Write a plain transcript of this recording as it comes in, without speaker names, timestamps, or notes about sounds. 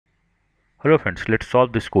Hello friends, let's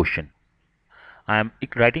solve this question. I am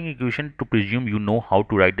writing equation to presume you know how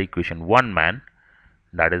to write the equation. One man,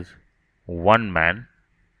 that is one man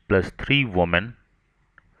plus three women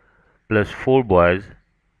plus four boys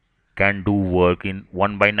can do work in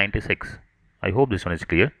 1 by 96. I hope this one is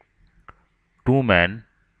clear. Two men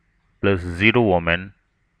plus zero women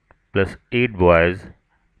plus eight boys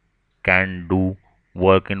can do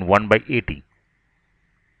work in 1 by 80.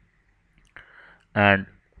 And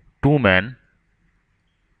two men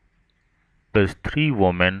plus three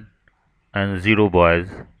women and zero boys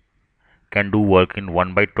can do work in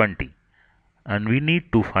 1 by 20. And we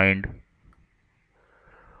need to find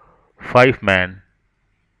 5 men,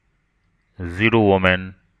 0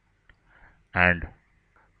 women and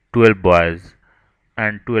 12 boys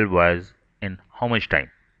in how much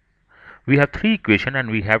time? We have three equations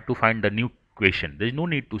and we have to find the new equation. There is no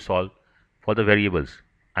need to solve for the variables.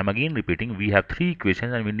 I'm again repeating, we have three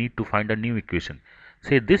equations and we need to find a new equation.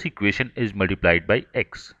 Say this equation is multiplied by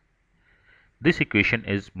x. This equation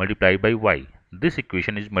is multiplied by y. This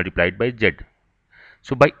equation is multiplied by z.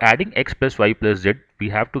 So by adding x plus y plus z, we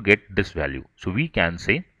have to get this value. So we can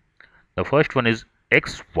say the first one is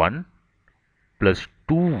x1 plus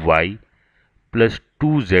 2y plus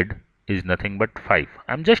 2z is nothing but 5.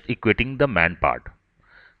 I'm just equating the man part.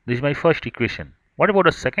 This is my first equation. What about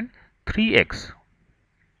the second? 3x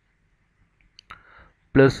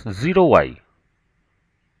plus 0y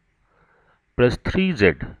plus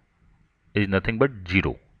 3z is nothing but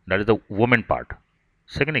 0. That is the woman part.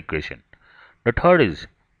 Second equation. The third is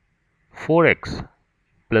 4x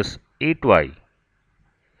plus 8y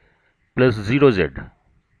plus 0z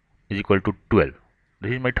is equal to 12.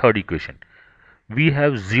 This is my third equation. We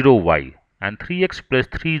have 0y and 3x plus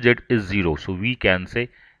 3z is 0. So we can say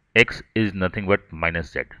x is nothing but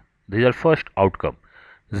minus z. This is our first outcome.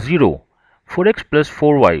 0. 4x plus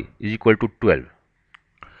 4y is equal to 12.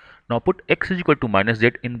 Now put x is equal to minus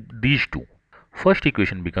z in these two. First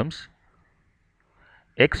equation becomes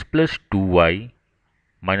x plus 2y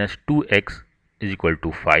minus 2x is equal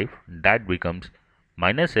to 5. That becomes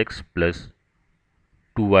minus x plus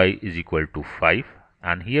 2y is equal to 5.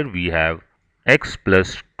 And here we have x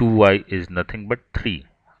plus 2y is nothing but 3.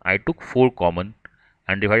 I took 4 common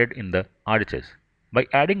and divided in the RHS. By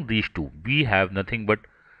adding these two, we have nothing but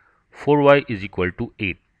 4y is equal to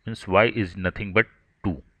 8. Means y is nothing but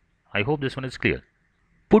 2. I hope this one is clear.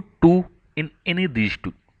 Put 2 in any of these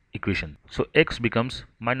two equations. So x becomes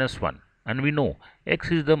minus 1. And we know x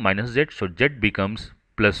is the minus z, so z becomes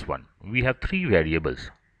plus 1. We have three variables.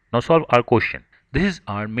 Now solve our question. This is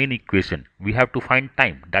our main equation. We have to find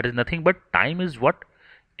time. That is nothing but time is what?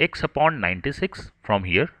 X upon 96 from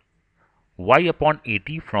here, y upon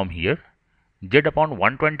 80 from here, z upon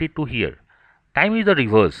 120 to here. Time is the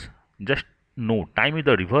reverse. Just know time is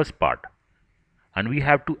the reverse part. And we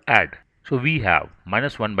have to add. So we have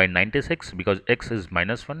minus 1 by 96 because x is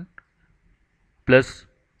minus 1 plus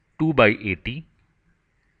 2 by 80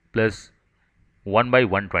 plus 1 by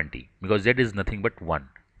 120 because z is nothing but 1.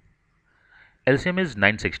 LCM is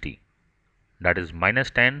 960, that is minus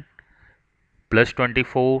 10 plus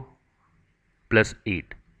 24 plus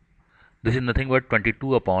 8. This is nothing but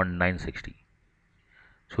 22 upon 960.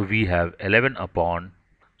 So we have 11 upon,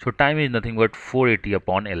 so time is nothing but 480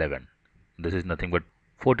 upon 11. This is nothing but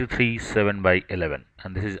 43/7 by 11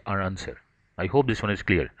 and this is our answer. I hope this one is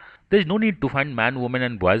clear. There is no need to find man, woman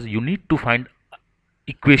and boys. You need to find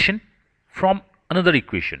equation from another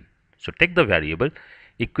equation. So take the variable,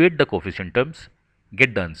 equate the coefficient terms,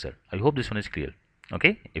 get the answer. I hope this one is clear.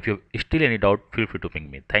 Okay, if you have still any doubt, feel free to ping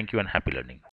me. Thank you and happy learning.